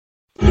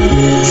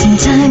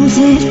Sometimes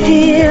it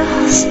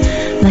feels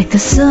like the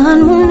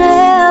sun will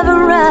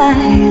never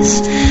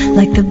rise,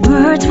 like the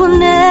birds will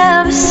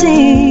never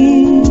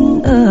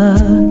sing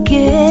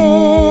again.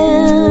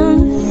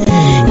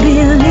 Believe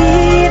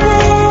in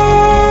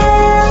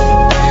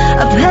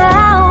a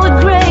power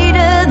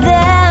greater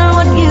than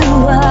what you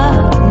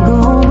are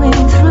going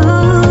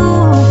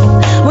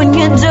through. When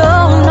you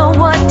don't know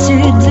what to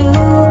do,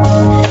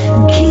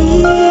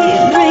 keep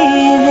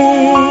breathing.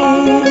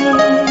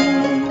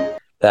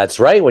 That's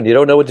right. When you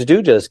don't know what to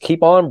do, just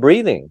keep on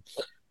breathing.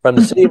 From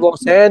the city of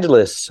Los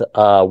Angeles,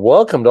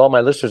 welcome to all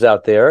my listeners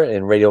out there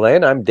in Radio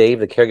Land. I'm Dave,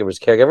 the Caregiver's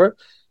Caregiver,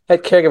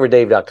 at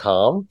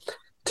caregiverdave.com,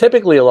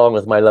 typically along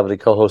with my lovely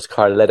co-host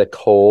Carletta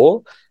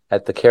Cole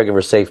at the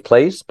Caregiver Safe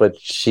Place, but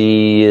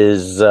she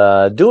is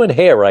doing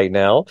hair right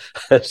now.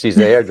 She's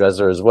a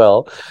hairdresser as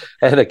well,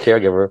 and a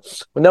caregiver.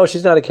 Well, no,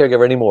 she's not a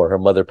caregiver anymore. Her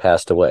mother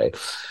passed away.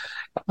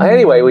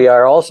 Anyway, we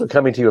are also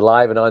coming to you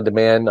live and on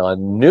demand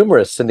on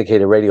numerous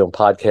syndicated radio and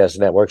podcast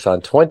networks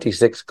on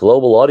 26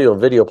 global audio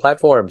and video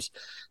platforms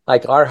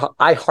like our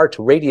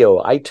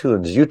iHeartRadio,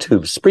 iTunes,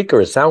 YouTube,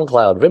 Spreaker,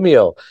 SoundCloud,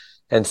 Vimeo,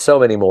 and so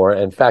many more.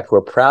 In fact,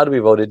 we're proud to be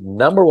voted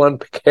number one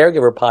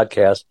caregiver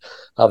podcast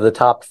of the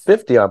top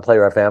 50 on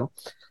Player FM,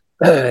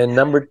 and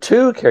number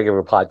two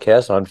caregiver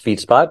podcast on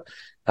FeedSpot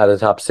out of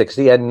the top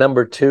 60, and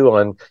number two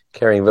on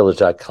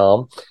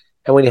caringvillage.com.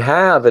 And we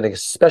have an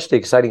especially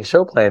exciting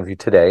show planned for you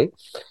today.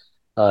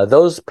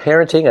 Those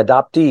Parenting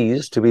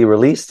Adoptees, to be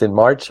released in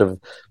March of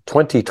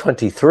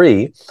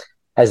 2023.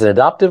 As an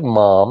adoptive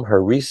mom,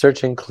 her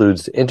research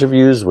includes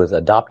interviews with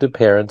adoptive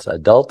parents,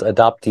 adult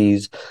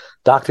adoptees,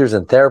 doctors,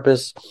 and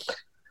therapists.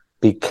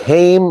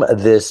 Became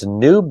this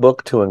new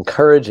book to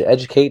encourage,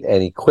 educate,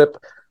 and equip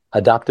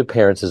adoptive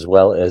parents as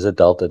well as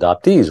adult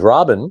adoptees.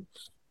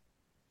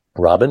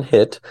 Robin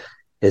Hitt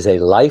is a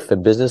life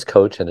and business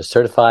coach and a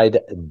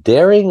certified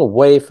Daring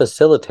Way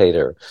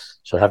Facilitator.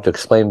 She'll have to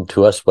explain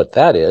to us what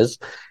that is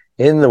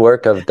in the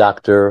work of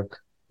Dr.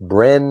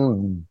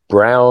 Brené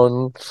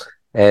Brown,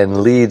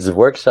 and leads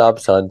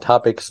workshops on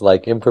topics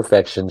like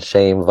imperfection,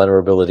 shame,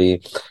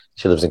 vulnerability.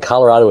 She lives in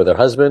Colorado with her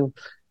husband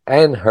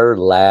and her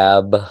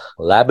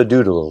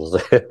labradoodles.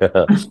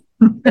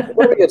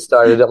 Before we get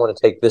started, I want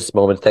to take this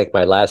moment to thank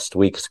my last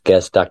week's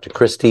guest, Dr.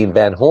 Christine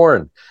Van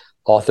Horn,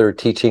 author,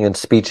 teaching, and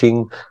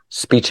speaker.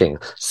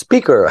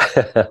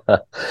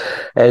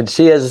 And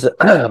she has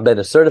been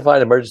a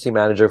certified emergency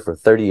manager for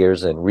 30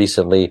 years and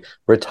recently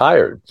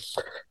retired.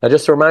 Now,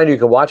 just a reminder, you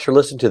can watch or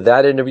listen to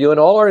that interview and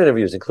all our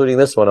interviews, including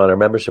this one, on our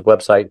membership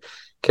website,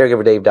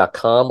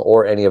 caregiverdave.com,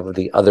 or any of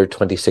the other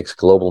 26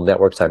 global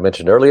networks I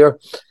mentioned earlier.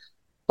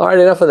 All right,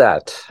 enough of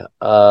that.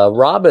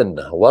 Robin,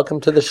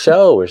 welcome to the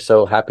show. We're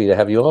so happy to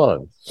have you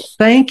on.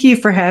 Thank you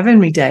for having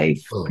me,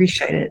 Dave.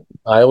 Appreciate it.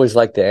 I always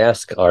like to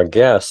ask our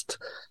guest,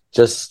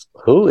 just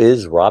who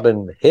is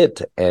Robin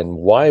Hitt and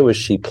why was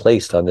she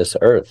placed on this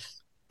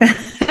earth?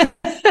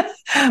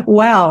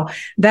 Wow,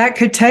 that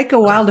could take a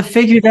while to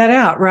figure that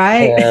out,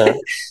 right? Yeah.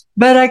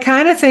 But I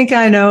kind of think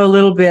I know a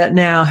little bit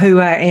now who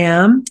I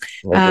am.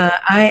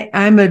 Okay.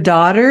 I'm a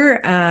daughter.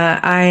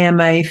 I am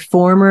a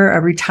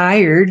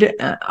retired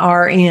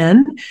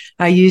RN.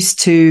 I used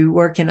to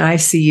work in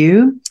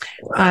ICU.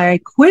 Wow. I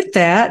quit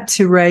that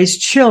to raise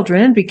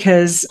children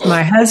because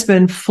my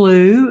husband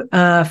flew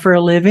for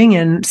a living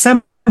and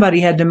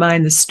somebody had to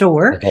mind the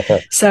store.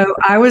 So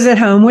I was at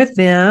home with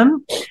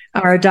them,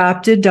 our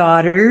adopted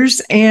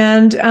daughters,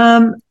 and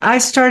I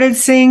started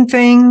seeing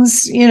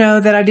things,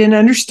 that I didn't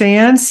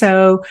understand.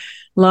 So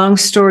long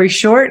story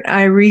short,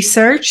 I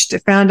researched,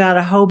 found out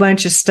a whole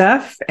bunch of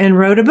stuff, and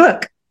wrote a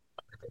book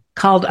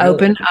called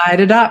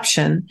Open-Eyed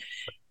Adoption.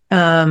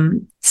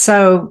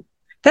 So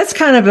that's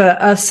kind of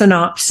a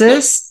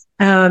synopsis.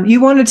 You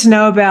wanted to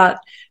know about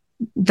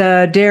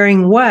the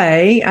Daring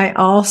Way. I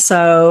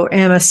also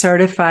am a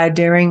certified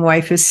Daring Way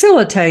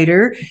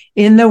Facilitator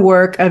in the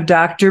work of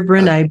Dr.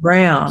 Brené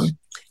Brown.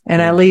 And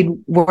I lead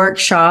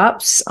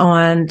workshops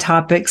on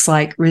topics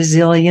like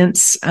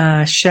resilience,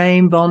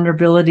 shame,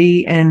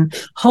 vulnerability, and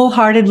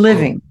wholehearted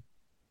living.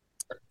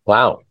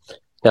 Wow.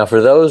 Now,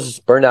 for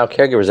those burned out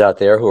caregivers out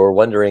there who are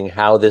wondering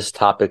how this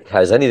topic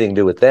has anything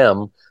to do with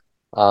them,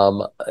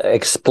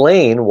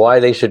 explain why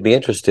they should be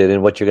interested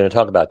in what you're going to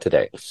talk about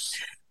today.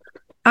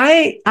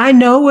 I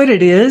know what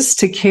it is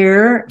to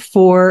care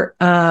for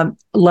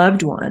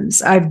loved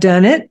ones. I've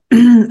done it.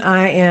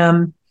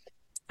 I'm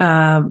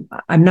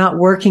not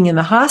working in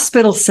the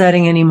hospital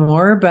setting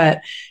anymore, but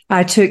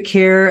I took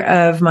care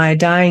of my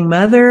dying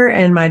mother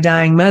and my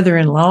dying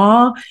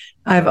mother-in-law.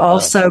 I've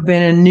also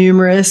been in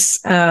numerous.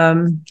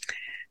 Carletta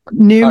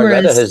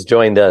has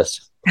joined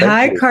us.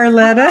 Hi,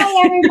 Carletta.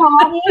 Hi,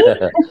 everybody.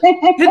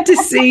 Good to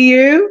see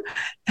you.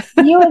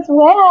 You as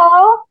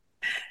well.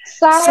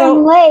 Sorry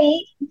I'm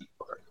late.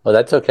 Well,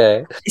 that's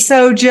okay.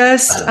 So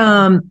just,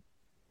 I'm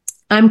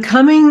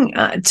coming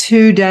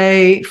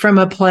today from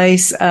a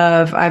place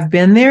of, I've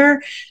been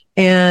there,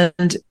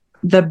 and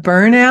the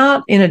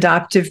burnout in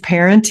adoptive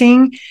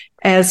parenting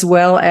as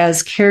well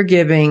as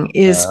caregiving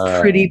is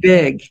pretty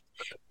big.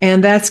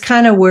 And that's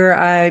kind of where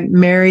I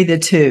marry the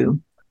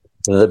two.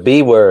 The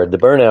B word, the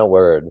burnout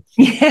word.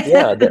 Yes.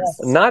 Yeah,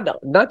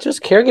 not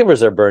just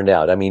caregivers are burned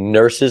out. I mean,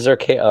 nurses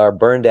are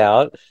burned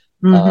out.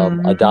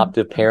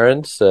 Adoptive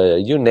parents,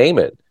 you name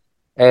it.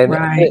 And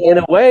Right. in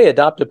a way,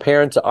 adoptive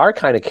parents are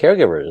kind of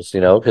caregivers,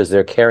 because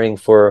they're caring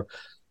for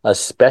a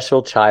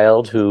special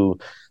child who,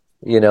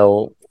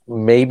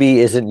 maybe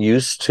isn't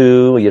used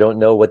to. You don't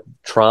know what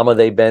trauma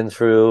they've been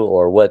through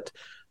or what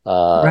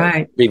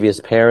previous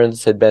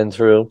parents had been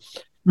through.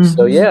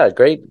 So yeah,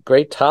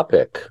 great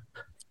topic.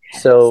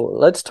 So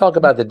let's talk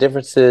about the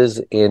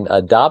differences in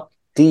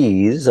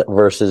adoptees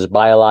versus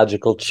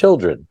biological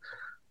children.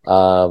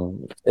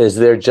 Is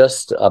there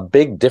just a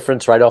big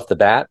difference right off the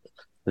bat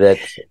that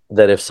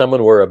if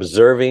someone were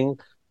observing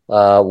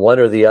one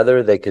or the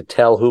other, they could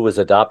tell who was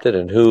adopted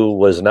and who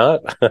was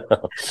not?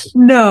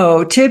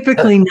 No,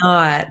 typically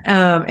not.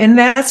 And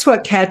that's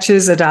what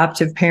catches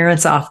adoptive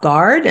parents off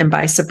guard and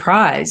by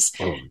surprise.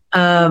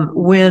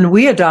 When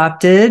we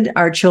adopted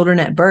our children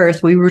at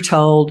birth, we were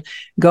told,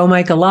 go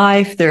make a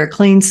life. They're a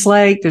clean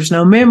slate. There's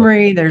no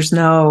memory. There's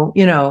no,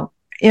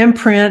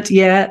 imprint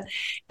yet.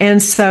 And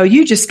so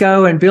you just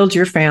go and build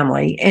your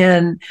family.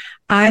 And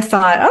I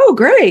thought, oh,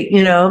 great.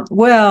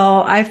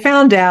 Well, I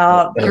found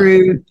out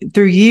through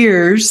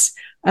years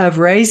of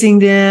raising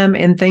them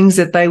and things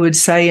that they would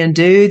say and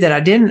do that I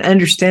didn't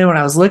understand what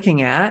I was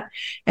looking at.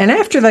 And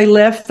after they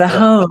left the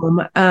home,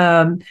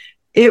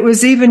 it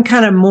was even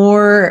kind of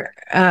more,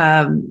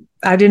 I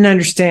didn't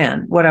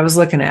understand what I was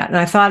looking at. And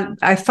I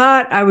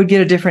thought I would get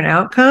a different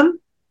outcome.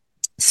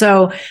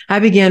 So I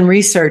began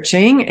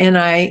researching and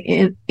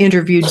I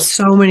interviewed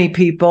so many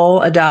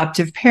people,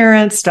 adoptive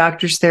parents,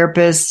 doctors,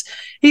 therapists,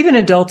 even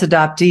adult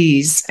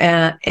adoptees.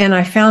 And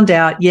I found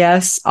out,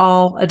 yes,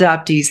 all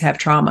adoptees have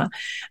trauma.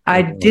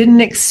 I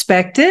didn't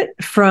expect it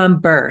from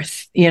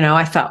birth.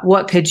 I thought,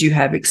 what could you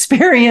have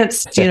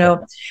experienced,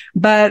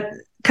 but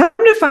come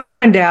to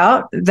find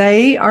out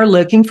they are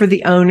looking for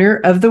the owner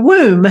of the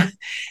womb.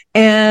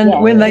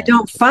 And when they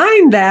don't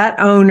find that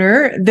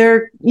owner,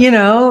 they're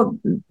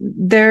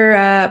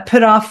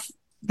put off,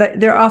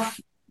 they're off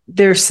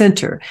their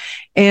center.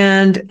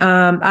 And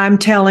I'm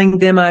telling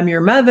them I'm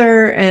your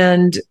mother,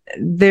 and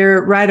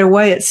they're right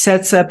away, it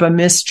sets up a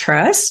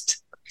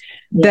mistrust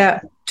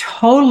that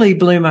totally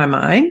blew my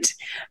mind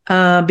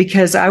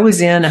because I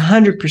was in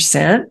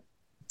 100%,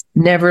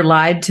 never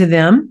lied to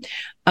them.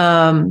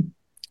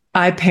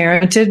 I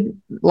parented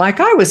like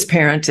I was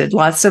parented,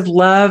 lots of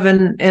love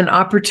and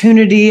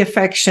opportunity,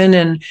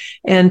 affection,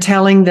 and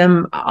telling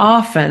them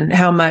often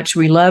how much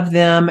we love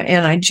them.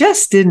 And I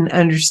just didn't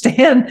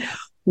understand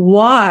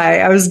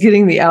why I was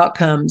getting the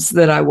outcomes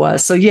that I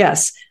was. So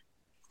yes,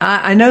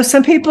 I know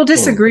some people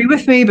disagree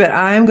with me, but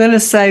I'm going to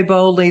say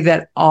boldly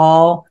that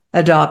all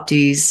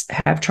adoptees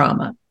have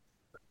trauma.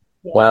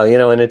 Wow.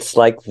 And it's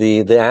like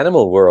the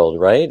animal world,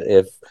 right?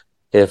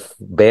 If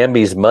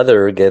Bambi's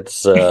mother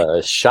gets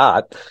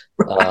shot,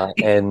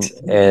 and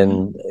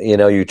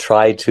you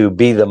try to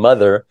be the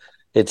mother,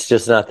 it's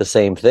just not the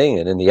same thing.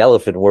 And in the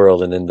elephant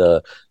world and in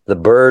the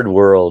bird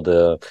world,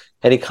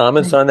 any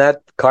comments on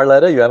that,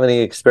 Carletta? You have any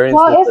experience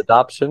with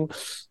adoption?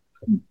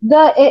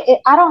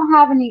 I don't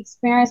have any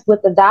experience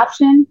with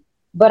adoption,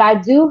 but I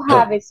do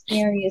have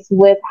experience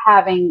with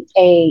having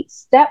a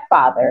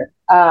stepfather.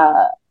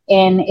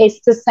 And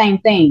it's the same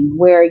thing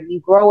where you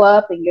grow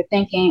up and you're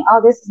thinking,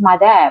 oh, this is my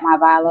dad, my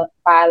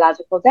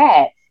biological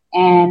dad.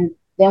 And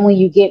then when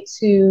you get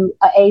to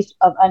an age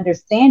of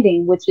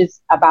understanding, which is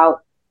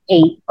about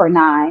 8 or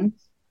 9,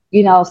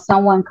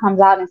 someone comes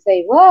out and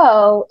say,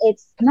 well,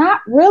 it's not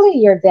really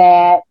your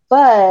dad,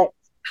 but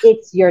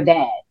it's your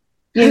dad,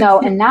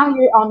 and now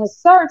you're on the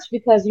search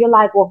because you're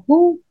like, well,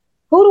 who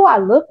do I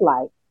look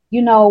like?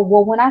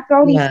 Well, when I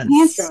throw these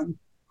tantrums,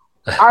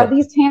 are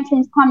these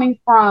tantrums coming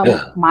from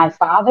my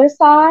father's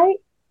side?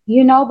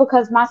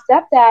 Because my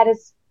stepdad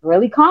is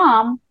really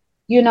calm.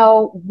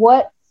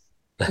 Where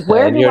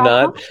and do you're I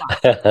not?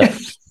 come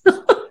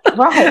from?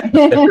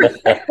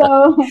 Right.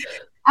 So,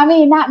 I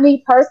mean, not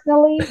me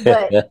personally,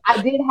 but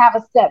I did have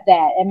a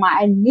stepdad, and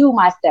I knew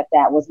my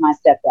stepdad was my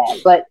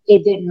stepdad, but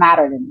it didn't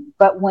matter to me.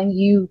 But when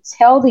you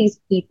tell these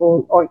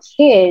people or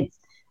kids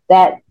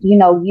that,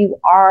 you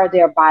are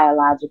their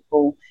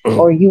biological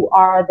or you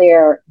are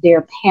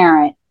their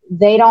parent,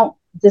 they don't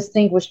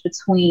distinguish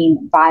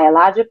between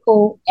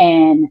biological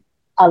and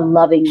a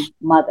loving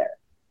mother.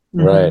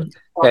 Right.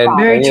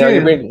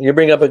 And you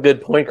bring up a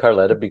good point,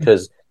 Carletta,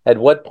 because at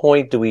what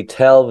point do we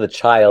tell the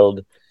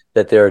child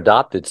that they're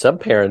adopted? Some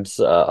parents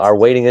are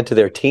waiting into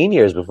their teen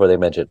years before they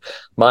mention.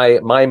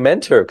 My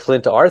mentor,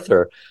 Clint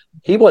Arthur,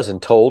 he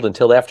wasn't told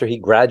until after he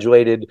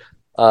graduated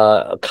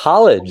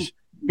college.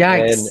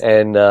 Yikes.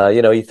 And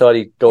he thought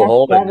he'd go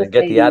home and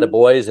get the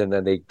attaboys, and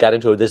then they got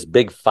into this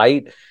big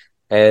fight.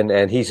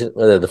 And he's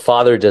the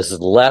father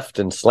just left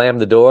and slammed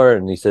the door,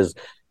 and he says,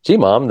 "Gee,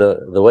 Mom,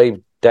 the way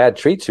Dad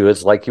treats you,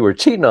 it's like you were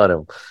cheating on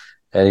him."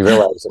 And he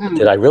realized,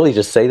 did I really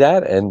just say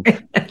that? And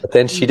but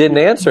then she didn't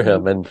answer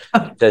him, and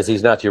says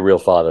he's not your real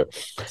father.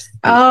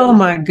 Oh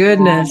my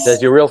goodness!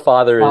 Says your real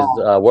father is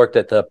worked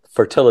at the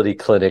fertility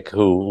clinic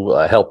who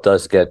helped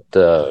us get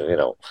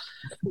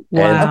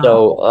Wow. And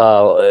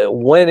so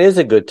when is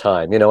a good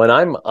time? And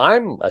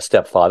I'm a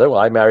stepfather. Well,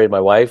 I married my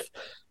wife,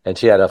 and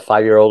she had a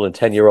 5-year-old and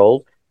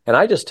 10-year-old, and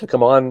I just took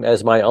them on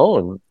as my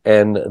own.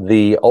 And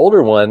the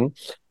older one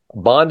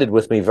bonded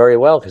with me very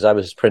well because I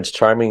was Prince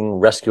Charming,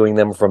 rescuing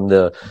them from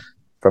the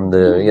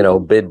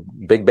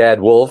big bad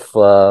wolf,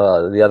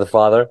 the other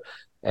father.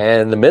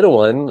 And the middle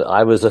one,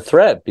 I was a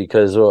threat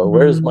because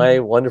where's my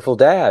wonderful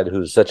dad,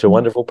 who's such a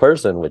wonderful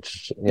person, which,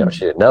 she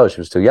didn't know,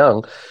 she was too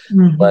young,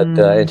 but,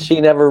 and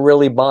she never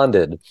really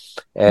bonded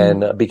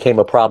and became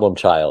a problem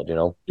child,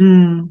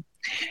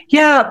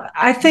 Yeah,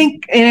 I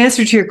think in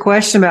answer to your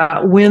question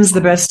about when's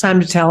the best time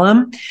to tell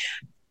them,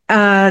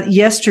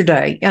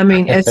 yesterday. I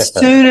mean, as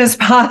soon as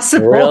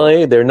possible.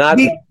 Really? They're not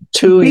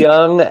too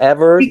young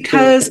ever?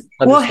 Because,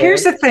 well,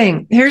 here's the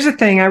thing.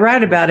 I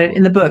write about it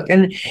in the book.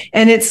 And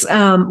it's,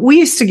 we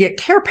used to get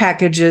care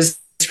packages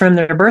from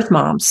their birth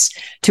moms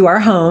to our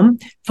home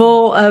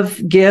full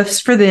of gifts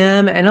for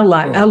them and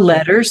a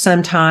letter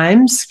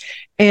sometimes.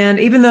 And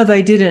even though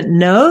they didn't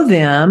know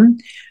them,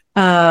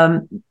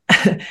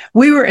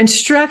 we were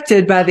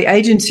instructed by the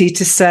agency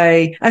to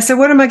say, I said,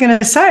 what am I going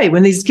to say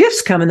when these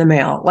gifts come in the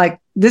mail? Like,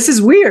 this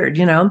is weird,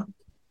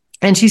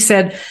 And she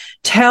said,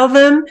 tell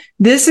them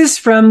this is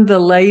from the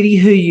lady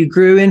who you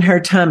grew in her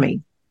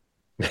tummy.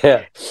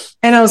 Yeah.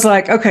 And I was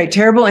like, okay,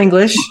 terrible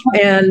English.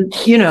 And,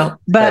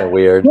 but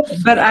weird.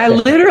 But I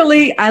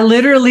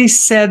literally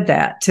said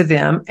that to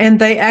them, and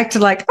they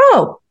acted like,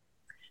 oh,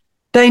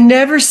 they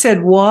never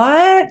said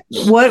what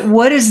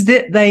is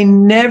that? They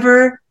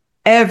never,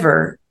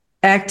 ever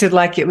acted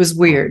like it was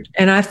weird.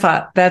 And I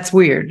thought, that's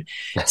weird.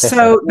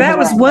 So that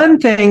was one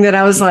thing that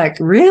I was like,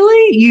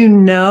 really?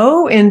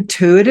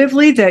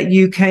 Intuitively that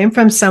you came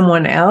from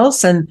someone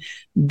else and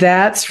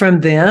that's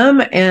from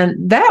them.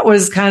 And that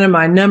was kind of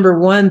my number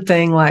one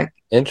thing, like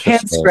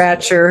head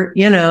scratcher,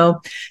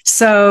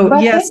 So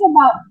but yes,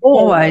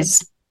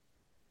 always.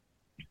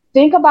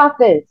 Think about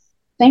this.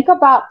 Think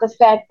about the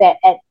fact that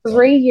at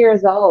 3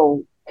 years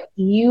old,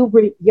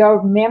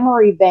 your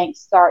memory bank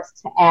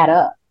starts to add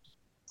up.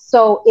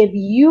 So if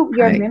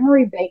your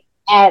memory bank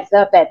adds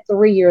up at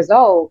 3 years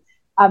old,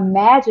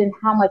 imagine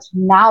how much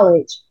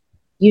knowledge,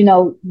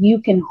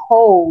 you can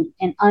hold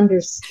and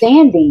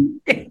understanding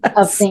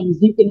of things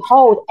you can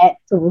hold at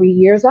 3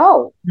 years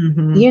old,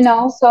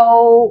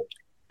 so.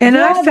 And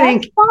I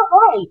think, that's not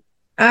right.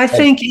 I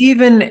think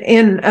even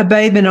in a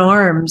babe in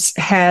arms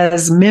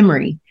has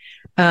memory.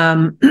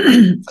 At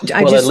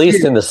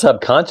least in the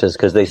subconscious,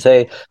 because they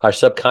say our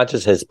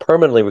subconscious has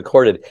permanently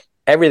recorded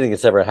everything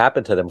that's ever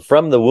happened to them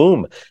from the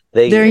womb.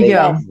 They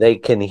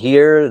can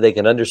hear, they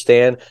can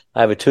understand.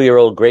 I have a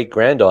 2-year-old great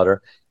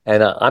granddaughter,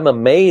 and I'm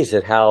amazed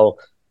at how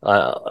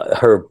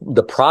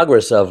the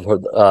progress of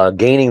her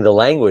gaining the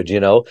language.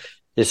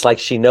 It's like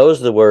she knows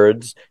the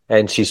words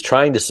and she's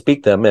trying to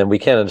speak them, and we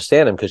can't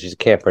understand them because she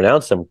can't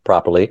pronounce them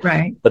properly.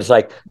 Right. But it's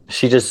like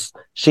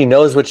she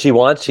knows what she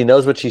wants. She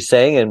knows what she's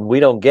saying, and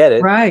we don't get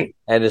it. Right.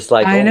 And it's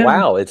like,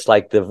 wow! It's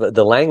like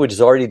the language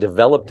is already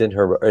developed in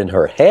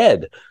her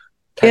head.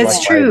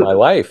 It's true. My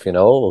wife,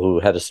 who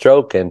had a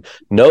stroke and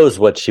knows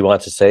what she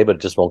wants to say, but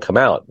it just won't come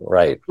out.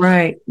 Right.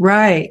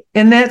 Right.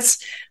 And that's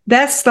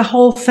the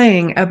whole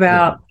thing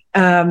about.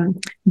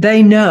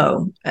 They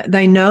know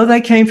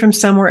they came from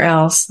somewhere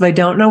else. They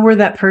don't know where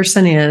that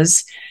person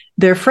is.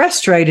 They're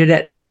frustrated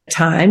at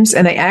times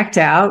and they act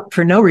out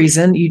for no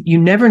reason. You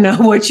never know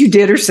what you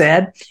did or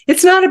said.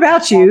 It's not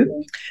about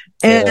you.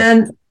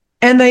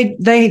 And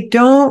they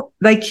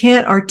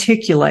can't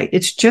articulate.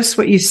 It's just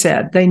what you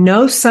said. They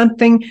know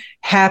something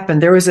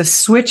happened. There was a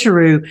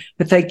switcheroo,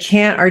 but they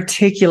can't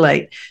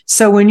articulate.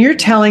 So when you're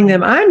telling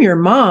them, I'm your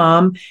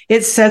mom,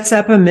 it sets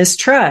up a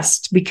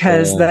mistrust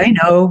because they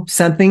know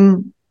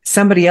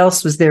somebody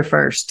else was there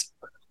first.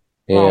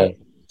 Yeah.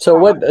 So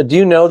what do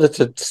you know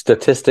the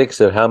statistics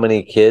of how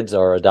many kids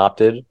are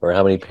adopted or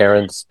how many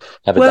parents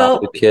have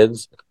adopted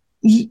kids?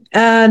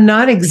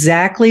 Not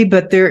exactly,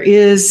 but there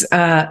is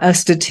a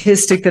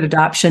statistic that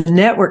Adoption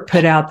Network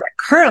put out that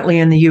currently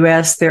in the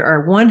U.S. there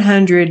are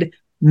 100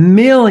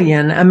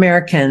 million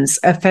Americans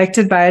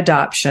affected by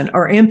adoption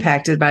or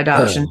impacted by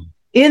adoption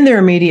in their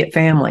immediate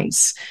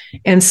families.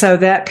 And so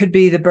that could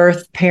be the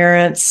birth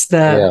parents,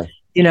 So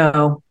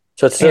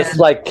it's just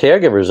like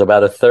caregivers.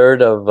 About a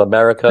third of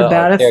America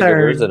are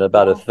caregivers and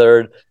about a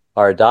third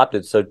are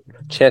adopted. So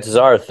chances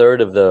are a third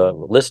of the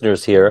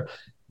listeners here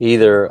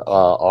either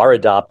are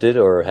adopted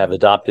or have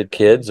adopted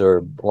kids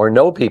or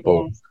know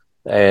people. Yes.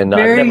 And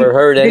I've never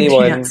heard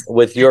anyone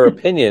with your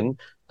opinion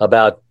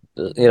about,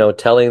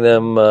 telling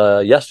them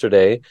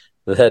yesterday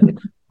that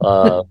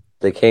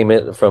they came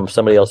in from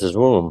somebody else's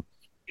womb.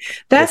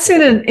 That's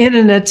in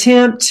an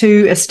attempt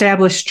to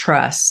establish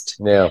trust.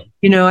 Yeah.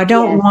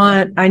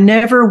 I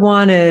never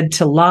wanted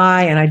to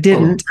lie, and I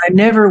didn't. I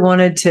never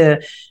wanted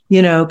to,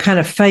 kind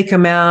of fake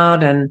them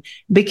out. And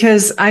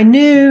because I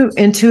knew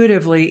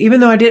intuitively, even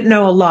though I didn't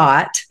know a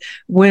lot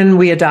when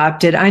we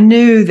adopted, I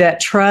knew that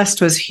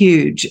trust was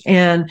huge.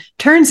 And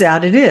turns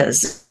out it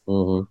is.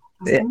 Mm-hmm.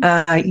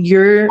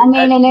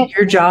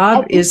 Your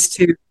job is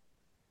to.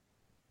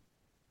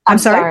 I'm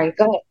sorry.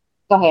 Go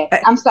ahead.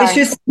 I'm sorry. It's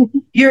just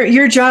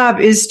your job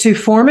is to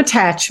form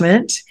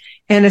attachment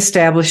and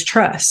establish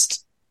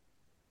trust.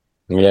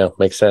 Yeah,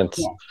 makes sense.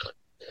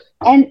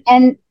 Yeah.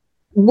 And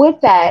with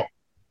that,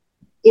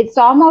 it's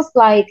almost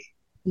like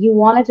you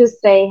want to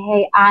just say,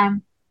 "Hey,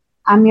 I'm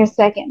your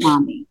second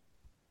mommy,"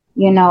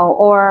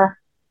 or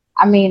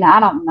I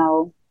don't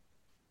know.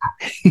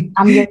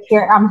 I'm your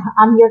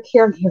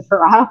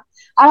caregiver.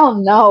 I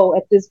don't know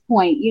at this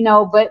point,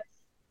 but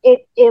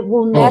it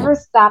will never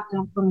stop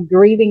them from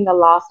grieving the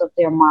loss of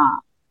their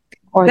mom.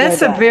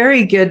 That's a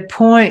very good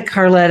point,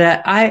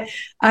 Carletta.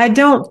 I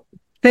don't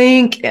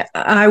think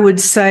I would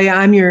say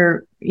I'm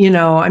your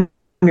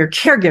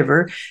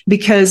caregiver,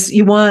 because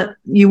you want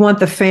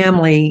the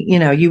family,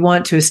 you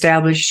want to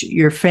establish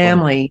your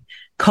family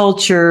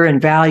culture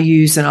and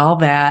values and all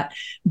that.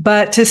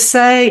 But to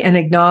say and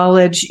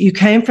acknowledge you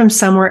came from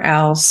somewhere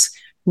else,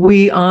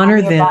 we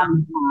honor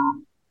them.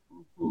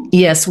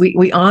 Yes,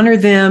 we honor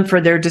them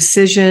for their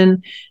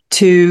decision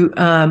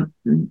to,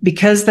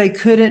 because they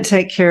couldn't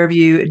take care of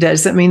you, it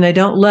doesn't mean they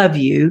don't love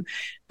you.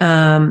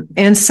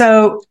 And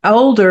so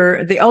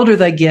the older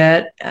they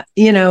get,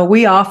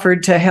 we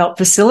offered to help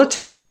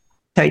facilitate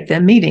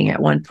them meeting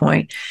at one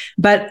point.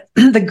 But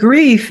the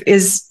grief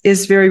is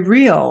very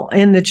real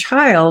in the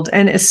child.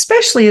 And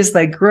especially as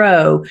they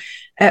grow,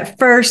 at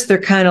first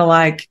they're kind of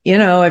like,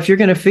 if you're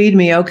going to feed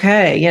me,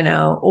 okay,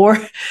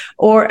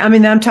 or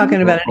I'm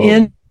talking about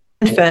an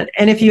infant.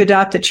 And if you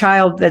adopt a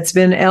child that's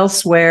been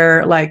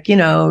elsewhere, like,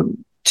 2,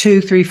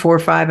 3, 4,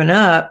 5 and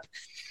up,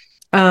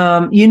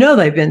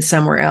 they've been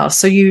somewhere else.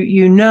 So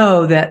you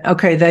know that,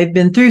 okay, they've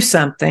been through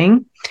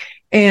something.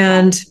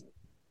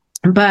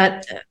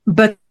 But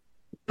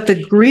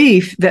the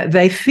grief that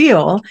they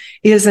feel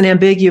is an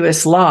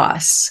ambiguous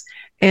loss.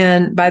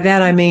 And by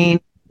that, I mean,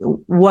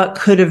 what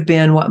could have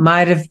been, what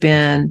might have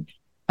been,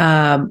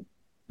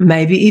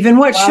 maybe even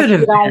what should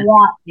have been.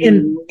 Why they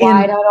don't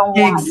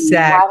want me?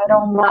 Why they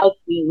don't like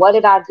me? What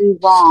did I do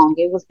wrong?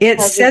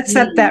 It sets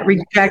up that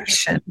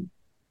rejection.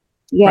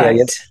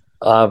 Yes.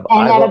 Right.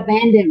 And that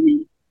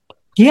abandonment.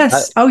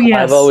 Yes.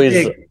 Yes.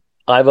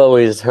 I've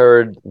always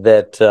heard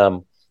that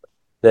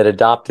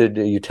adopted,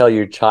 you tell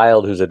your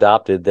child who's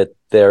adopted that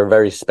they're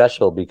very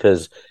special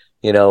because,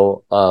 we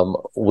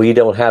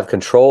don't have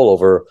control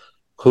over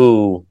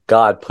who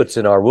God puts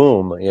in our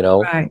womb,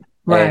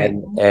 Right.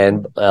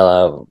 And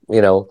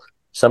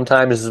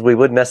sometimes we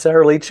wouldn't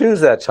necessarily choose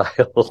that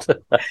child.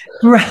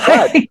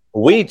 Right. But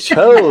we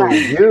chose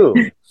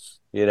you.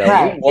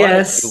 Right.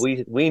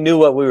 We knew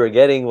what we were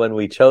getting when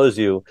we chose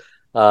you.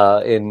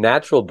 In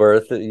natural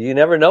birth, you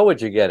never know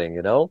what you're getting,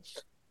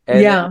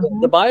 And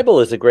the Bible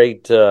is a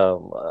great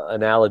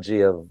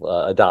analogy of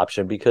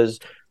adoption because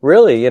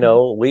really,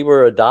 we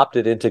were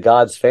adopted into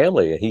God's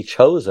family. He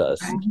chose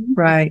us.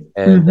 Right.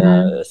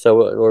 And so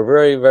we're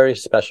very, very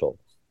special.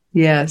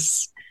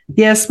 Yes.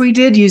 Yes, we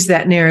did use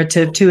that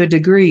narrative to a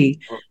degree.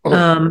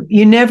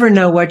 You never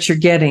know what you're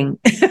getting.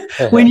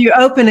 When you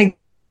open a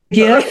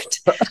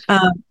gift,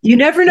 you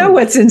never know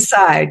what's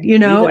inside,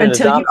 Even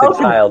until you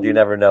open child, you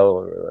never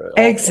know.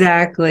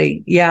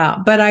 Exactly. Yeah.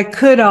 But I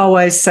could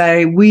always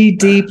say we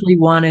deeply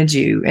wanted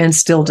you and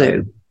still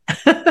do.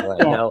 Right.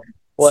 Now,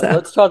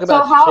 let's talk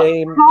about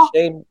shame.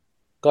 Shame.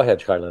 Go ahead,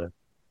 Carletta.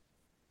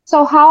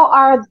 So how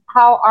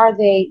are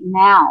they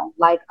now?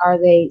 Like, are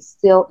they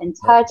still in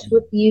touch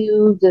with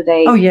you? Do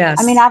they? Oh, yes.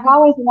 I've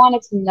always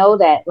wanted to know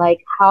that. Like,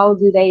 have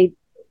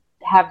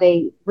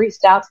they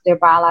reached out to their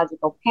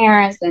biological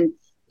parents? And,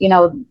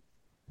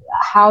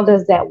 how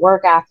does that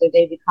work after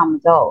they become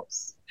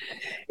adults?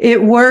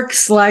 It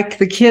works like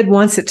the kid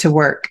wants it to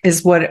work,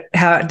 is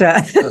how it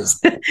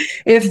does.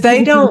 If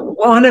they don't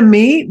want to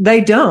meet,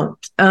 they don't.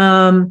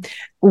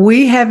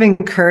 We have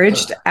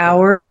encouraged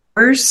ours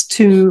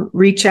to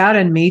reach out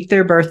and meet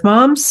their birth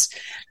moms.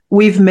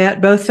 We've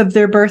met both of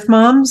their birth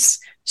moms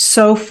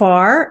so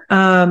far.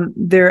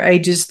 They're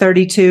ages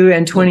 32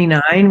 and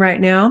 29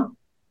 right now,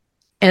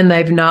 and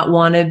they've not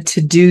wanted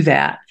to do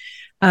that.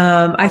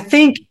 I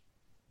think,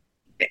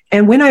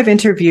 and when I've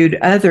interviewed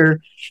other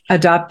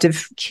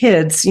adoptive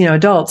kids,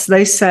 adults,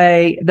 they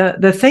say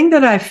the thing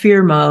that I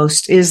fear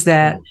most is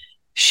that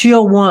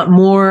she'll want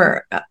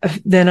more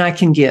than I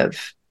can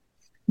give.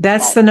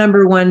 That's the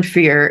number one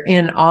fear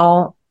in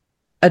all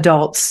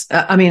adults.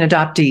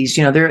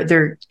 Adoptees,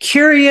 they're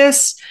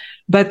curious,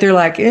 but they're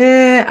like,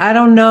 I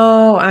don't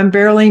know. I'm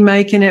barely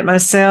making it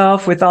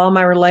myself with all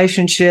my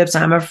relationships.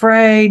 I'm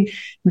afraid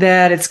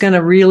that it's going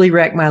to really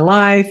wreck my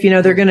life.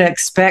 They're going to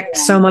expect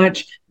so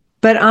much.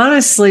 But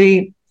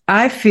honestly,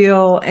 I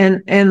feel,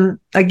 and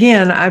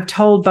again, I've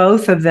told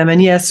both of them,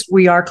 and yes,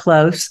 we are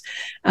close.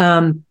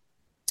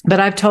 But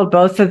I've told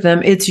both of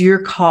them, it's your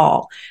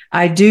call.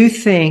 I do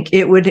think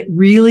it would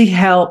really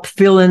help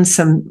fill in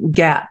some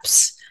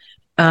gaps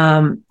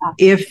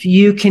if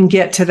you can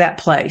get to that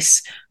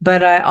place.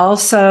 But I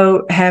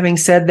also, having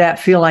said that,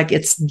 feel like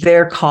it's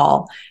their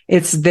call.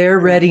 It's their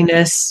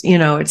readiness.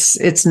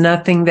 It's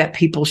nothing that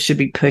people should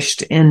be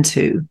pushed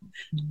into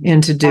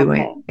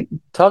doing. Okay.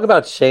 Talk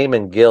about shame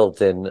and guilt,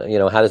 and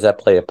how does that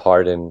play a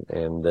part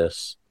in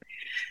this?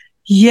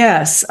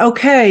 Yes.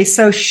 Okay.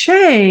 So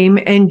shame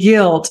and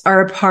guilt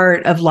are a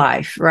part of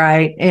life,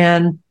 right?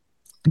 And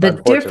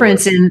the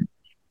difference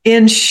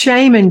in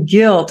shame and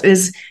guilt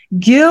is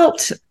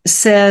guilt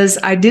says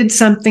I did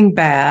something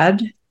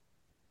bad,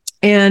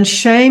 and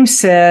shame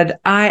said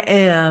I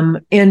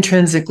am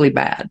intrinsically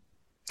bad.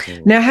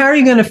 Now, how are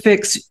you going to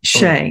fix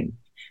shame?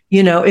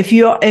 If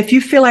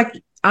you feel like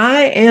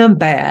I am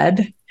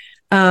bad,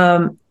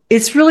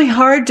 it's really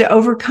hard to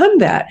overcome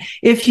that.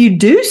 If you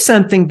do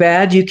something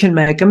bad, you can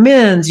make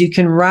amends, you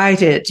can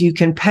write it, you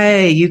can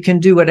pay, you can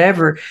do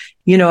whatever,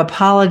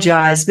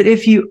 apologize. But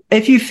if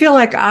you feel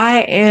like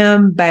I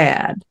am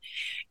bad,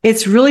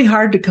 it's really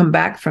hard to come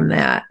back from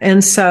that.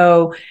 And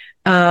so,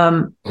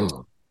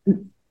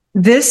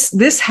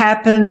 this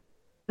happens,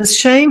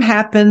 shame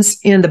happens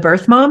in the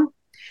birth mom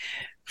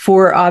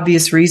for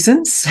obvious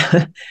reasons.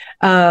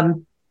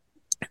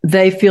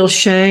 They feel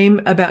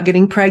shame about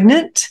getting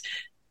pregnant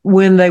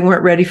when they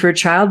weren't ready for a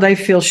child. They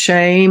feel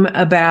shame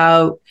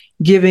about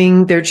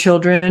giving their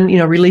children,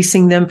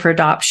 releasing them for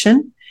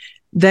adoption.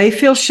 They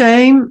feel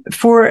shame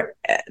for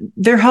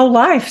their whole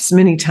lives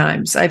many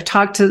times. I've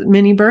talked to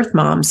many birth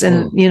moms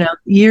and,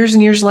 years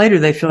and years later,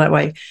 they feel that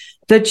way.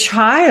 The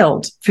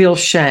child feels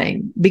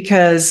shame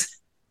because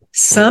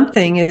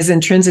something is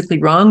intrinsically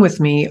wrong with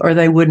me or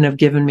they wouldn't have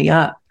given me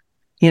up.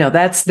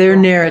 That's their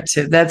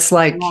narrative. That's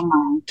like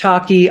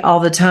talkie all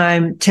the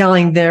time,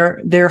 telling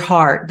their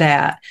heart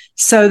that.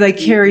 So they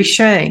carry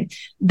shame.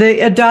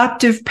 The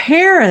adoptive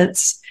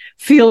parents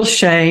feel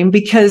shame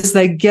because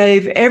they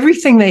gave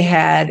everything they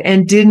had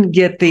and didn't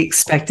get the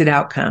expected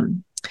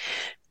outcome.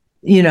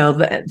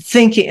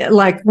 Thinking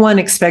like one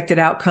expected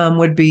outcome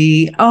would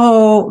be,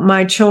 oh,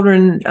 my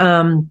children,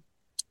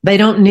 they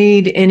don't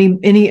need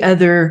any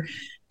other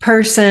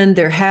person.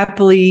 They're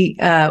happily,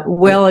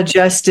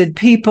 well-adjusted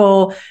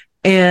people.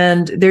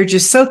 And they're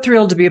just so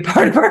thrilled to be a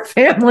part of our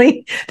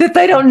family that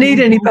they don't need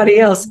anybody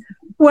else.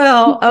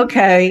 Well,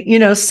 okay,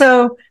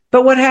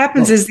 but what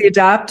happens is the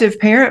adoptive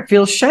parent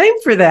feels shame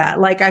for that.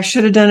 Like, I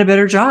should have done a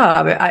better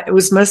job.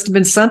 It must have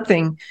been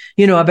something,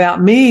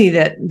 about me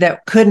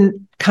that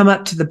couldn't come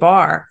up to the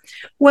bar.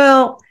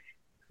 Well,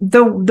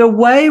 the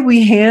way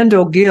we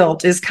handle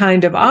guilt is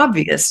kind of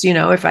obvious.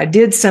 If I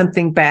did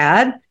something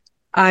bad,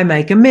 I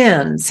make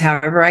amends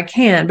however I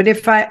can. But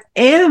if I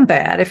am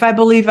bad, if I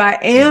believe I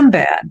am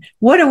bad,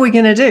 what are we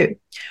going to do?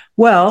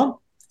 Well,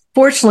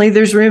 fortunately,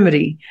 there's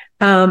remedy.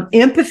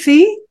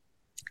 Empathy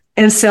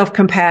and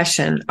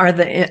self-compassion are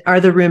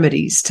the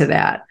remedies to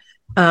that.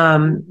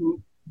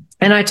 And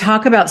I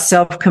talk about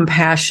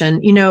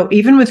self-compassion,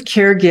 even with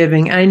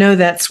caregiving. I know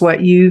that's what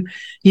you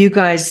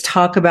guys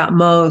talk about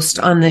most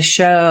on the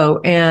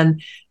show.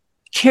 And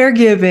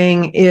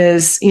caregiving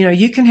is,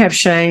 you can have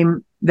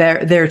shame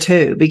there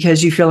too,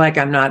 because you feel like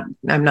I'm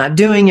not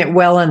doing it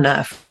well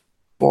enough,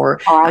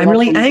 or I'm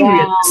really angry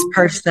at this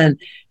person,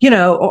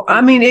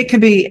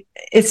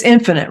 it's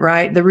infinite,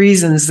 right? The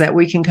reasons that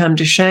we can come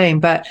to shame,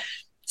 but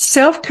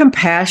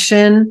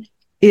self-compassion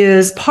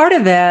is part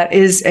of that,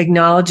 is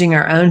acknowledging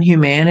our own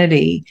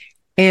humanity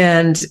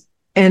and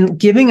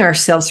giving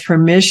ourselves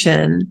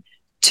permission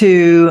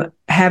to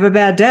have a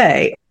bad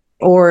day,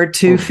 or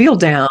to feel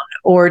down,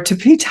 or to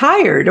be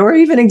tired, or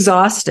even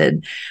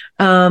exhausted.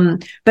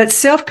 But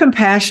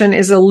self-compassion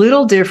is a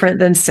little different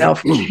than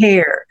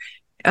self-care.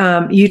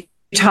 You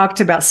talked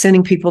about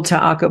sending people to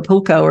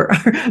Acapulco or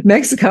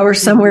Mexico or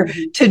somewhere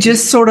to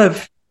just sort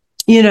of,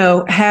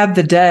 have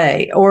the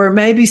day. Or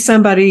maybe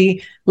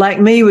somebody like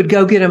me would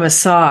go get a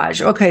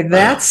massage. Okay,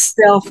 that's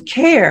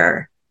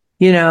self-care.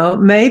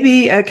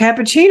 Maybe a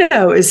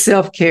cappuccino is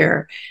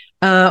self-care,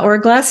 or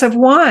a glass of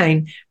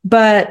wine.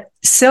 But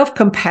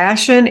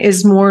self-compassion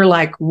is more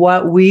like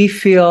what we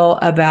feel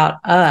about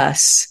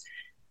us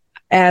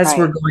as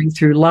we're going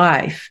through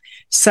life.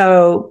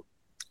 So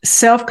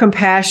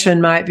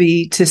self-compassion might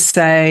be to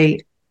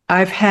say,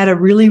 I've had a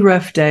really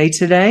rough day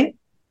today.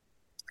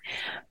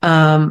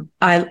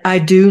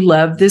 I do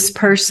love this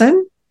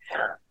person.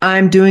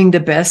 I'm doing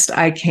the best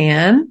I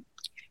can.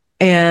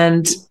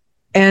 And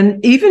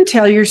even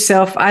tell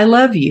yourself, I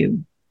love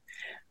you.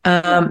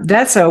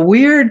 That's a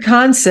weird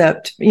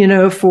concept,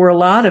 for a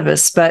lot of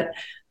us, but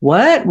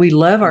we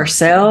love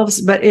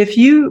ourselves. But if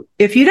you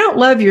don't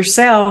love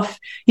yourself,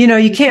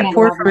 you can't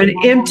pour from an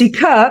empty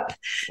cup.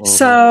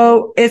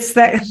 So it's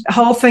that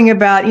whole thing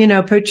about,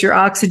 put your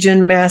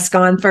oxygen mask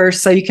on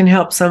first so you can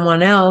help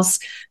someone else.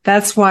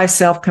 That's why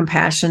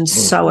self-compassion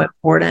is so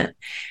important.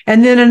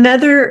 And then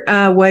another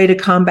way to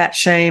combat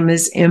shame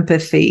is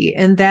empathy.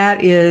 And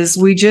that is,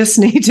 we just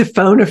need to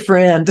phone a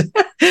friend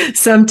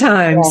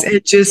sometimes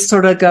and just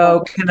sort of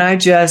go, can I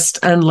just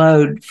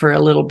unload for a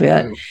little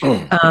bit?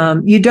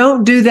 You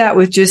don't do that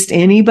with just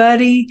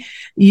anybody.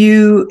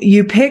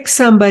 You pick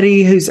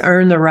somebody who's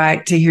earned the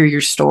right to hear your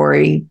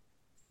story.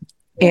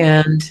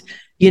 And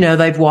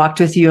they've walked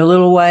with you a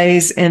little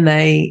ways, and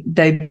they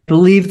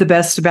believe the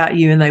best about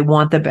you, and they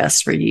want the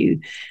best for you.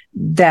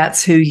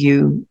 That's who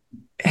you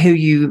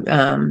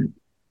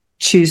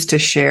choose to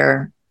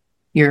share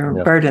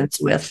your burdens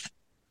with.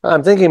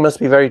 I'm thinking it must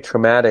be very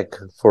traumatic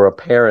for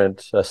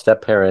a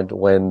step parent,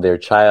 when their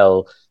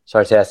child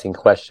starts asking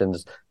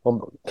questions.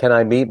 Well, can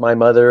I meet my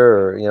mother?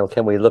 Or,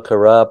 can we look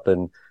her up?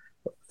 And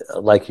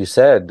like you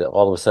said,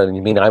 all of a sudden,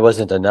 you mean I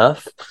wasn't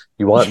enough?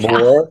 You want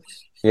more?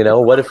 And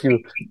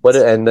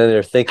then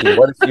they're thinking,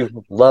 what if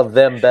you love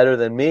them better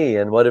than me?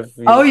 And what if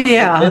you've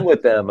been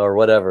with them or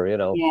whatever,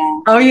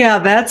 Oh yeah,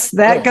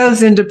 that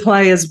goes into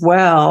play as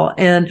well.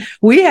 And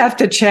we have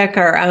to check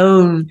our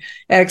own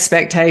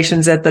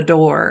expectations at the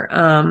door.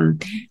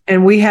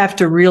 And we have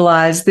to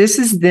realize this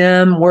is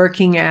them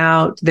working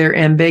out their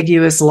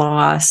ambiguous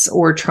loss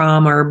or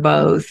trauma or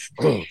both.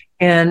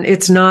 And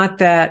it's not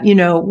that,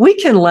 we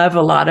can love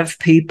a lot of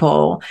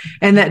people,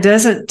 and that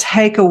doesn't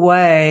take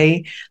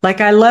away, like,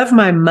 I love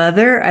my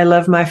mother. I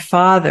love my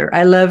father.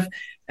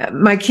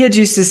 My kids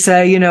used to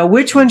say,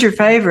 which one's your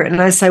favorite?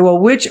 And I say, well,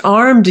 which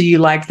arm do you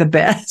like the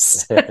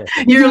best?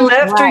 Your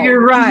left or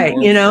your right,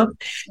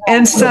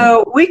 And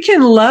so we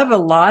can love a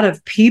lot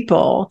of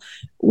people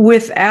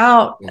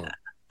without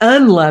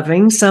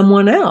unloving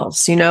someone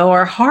else.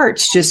 Our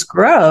hearts just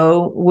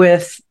grow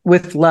with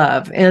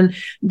love. And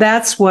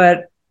that's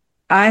what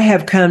I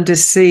have come to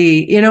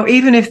see,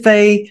 even if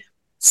they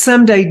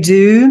someday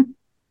do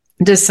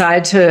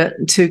decide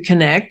to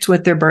connect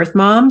with their birth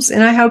moms,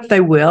 and I hope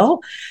they will.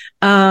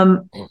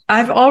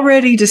 I've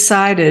already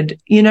decided,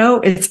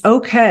 it's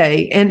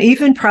okay and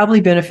even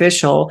probably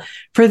beneficial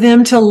for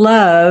them to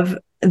love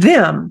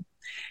them.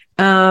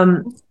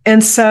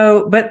 And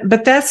so,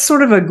 but that's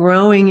sort of a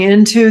growing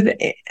into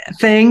the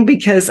thing,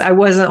 because I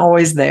wasn't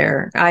always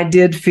there. I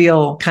did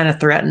feel kind of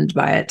threatened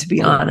by it, to be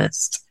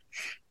honest.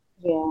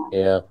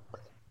 Yeah.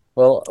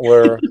 Well,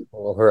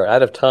 we're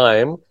out of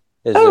time.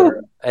 Is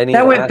there any?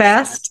 That went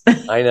fast.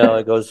 I know,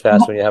 it goes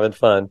fast when you're having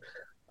fun.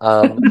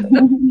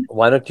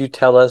 Why don't you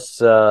tell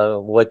us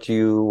what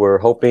you were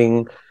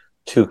hoping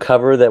to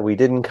cover that we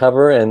didn't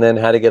cover, and then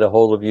how to get a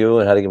hold of you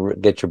and how to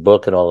get your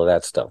book and all of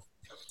that stuff?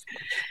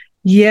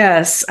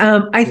 Yes.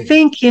 I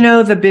think,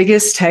 the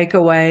biggest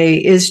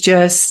takeaway is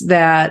just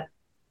that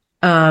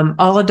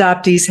all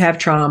adoptees have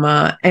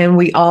trauma, and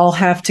we all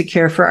have to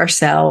care for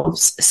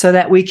ourselves so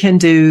that we can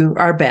do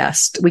our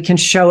best. We can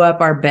show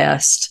up our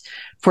best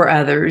for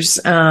others.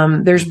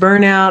 There's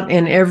burnout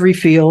in every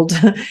field,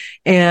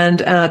 and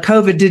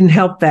COVID didn't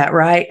help that,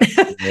 right?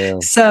 Yeah.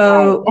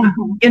 So,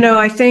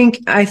 I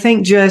think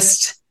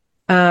just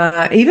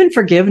even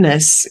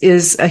forgiveness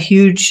is a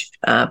huge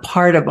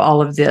part of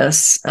all of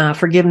this.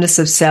 Forgiveness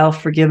of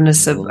self,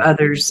 forgiveness of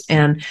others,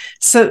 and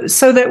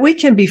so that we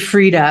can be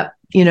freed up,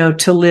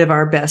 to live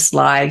our best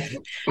life.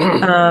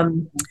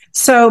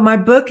 So my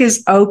book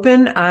is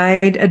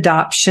Open-Eyed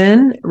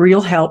Adoption, Real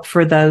Help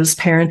for Those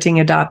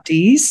Parenting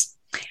Adoptees.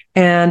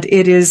 And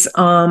it is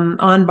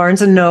on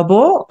Barnes &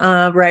 Noble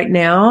right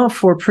now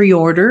for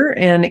pre-order,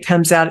 and it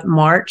comes out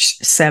March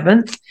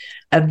 7th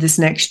of this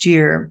next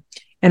year.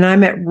 And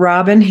I'm at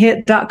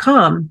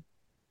robinhitt.com.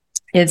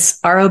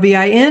 It's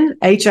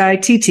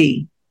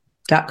ROBINHITT.com.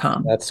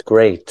 That's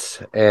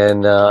great.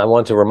 And I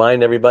want to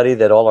remind everybody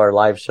that all our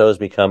live shows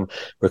become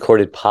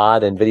recorded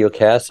pod and video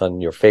casts on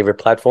your favorite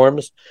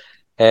platforms.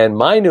 And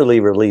my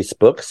newly released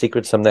book,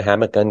 Secrets from the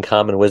Hammock,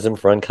 Uncommon Wisdom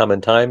for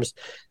Uncommon Times,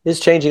 is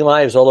changing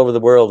lives all over the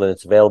world, and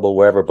it's available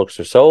wherever books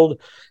are sold,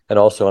 and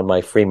also on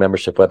my free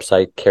membership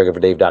website,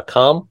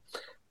 caregiverdave.com.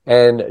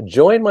 And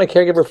join my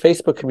Caregiver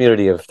Facebook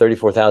community of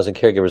 34,000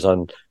 caregivers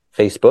on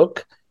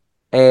Facebook,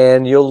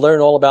 and you'll learn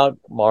all about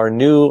our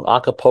new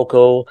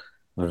Acapulco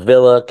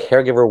Villa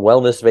Caregiver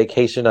Wellness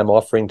Vacation I'm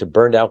offering to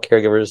burned out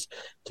caregivers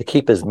to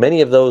keep as many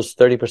of those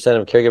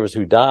 30% of caregivers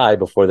who die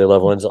before their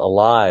loved ones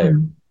alive.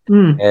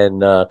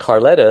 And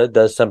Carletta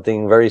does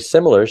something very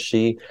similar.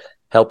 She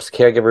helps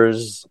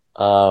caregivers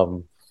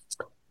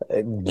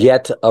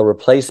get a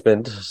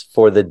replacement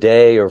for the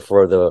day or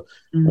for the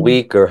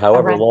week or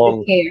however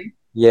long.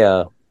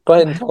 Yeah. Go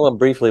ahead and tell them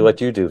briefly what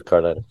you do,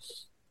 Carletta.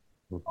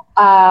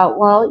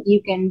 Well,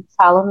 you can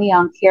follow me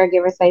on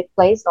Caregiver Safe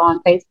Place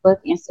on Facebook,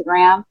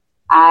 Instagram.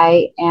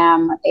 I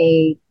am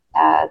a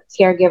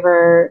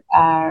caregiver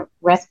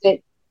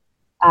respite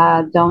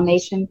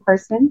donation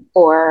person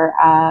for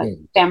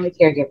family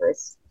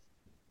caregivers.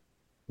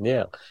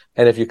 Yeah.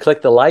 And if you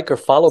click the like or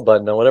follow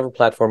button on whatever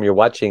platform you're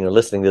watching or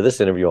listening to this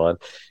interview on,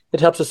 it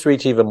helps us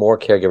reach even more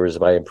caregivers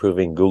by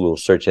improving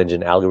Google's search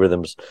engine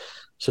algorithms.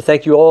 So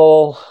thank you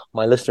all,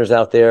 my listeners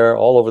out there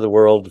all over the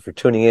world, for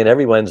tuning in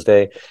every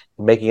Wednesday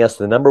and making us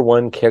the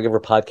 #1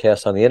 caregiver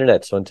podcast on the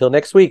internet. So until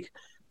next week,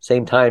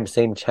 same time,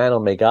 same channel.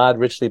 May God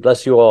richly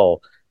bless you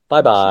all.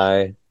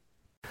 Bye-bye.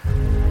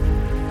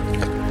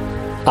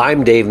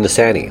 I'm Dave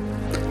Nasani.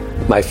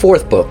 My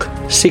fourth book,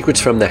 Secrets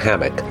from the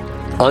Hammock,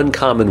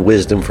 Uncommon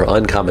Wisdom for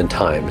Uncommon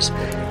Times,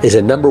 is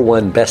a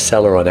 #1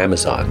 bestseller on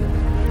Amazon.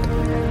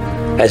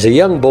 As a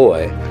young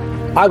boy,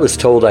 I was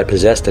told I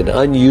possessed an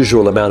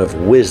unusual amount of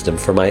wisdom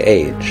for my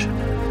age.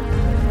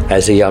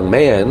 As a young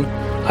man,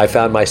 I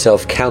found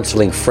myself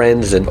counseling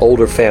friends and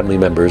older family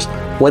members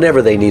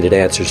whenever they needed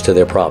answers to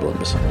their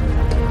problems.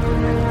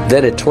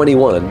 Then at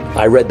 21,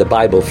 I read the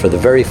Bible for the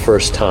very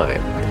first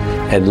time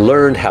and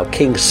learned how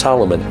King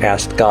Solomon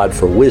asked God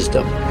for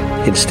wisdom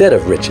instead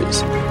of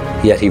riches,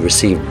 yet he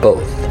received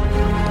both.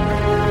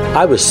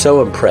 I was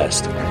so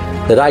impressed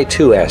that I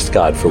too asked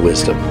God for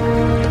wisdom.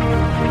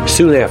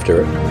 Soon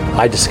after,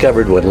 I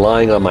discovered when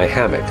lying on my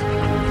hammock,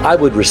 I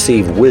would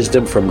receive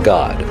wisdom from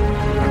God.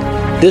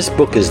 This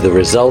book is the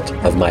result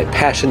of my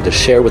passion to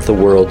share with the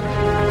world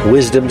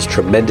wisdom's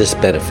tremendous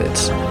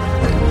benefits.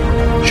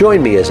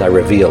 Join me as I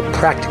reveal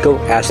practical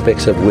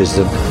aspects of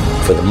wisdom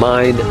for the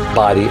mind,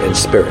 body, and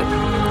spirit.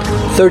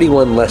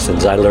 31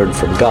 lessons I learned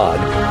from God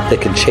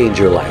that can change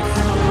your life.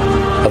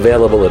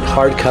 Available in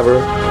hardcover,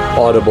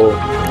 Audible,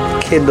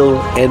 Kindle,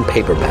 and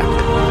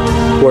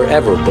paperback,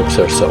 wherever books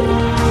are sold.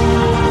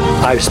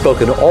 I've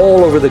spoken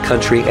all over the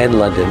country and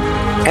London,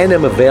 and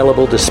am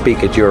available to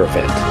speak at your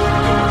event.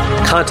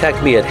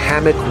 Contact me at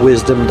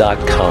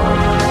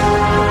hammockwisdom.com.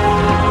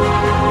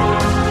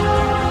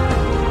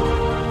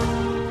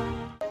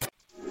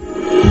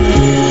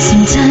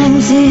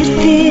 Sometimes it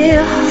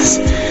feels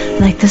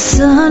like the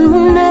sun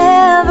will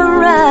never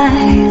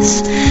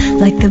rise,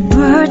 like the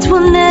birds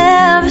will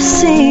never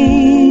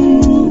sing.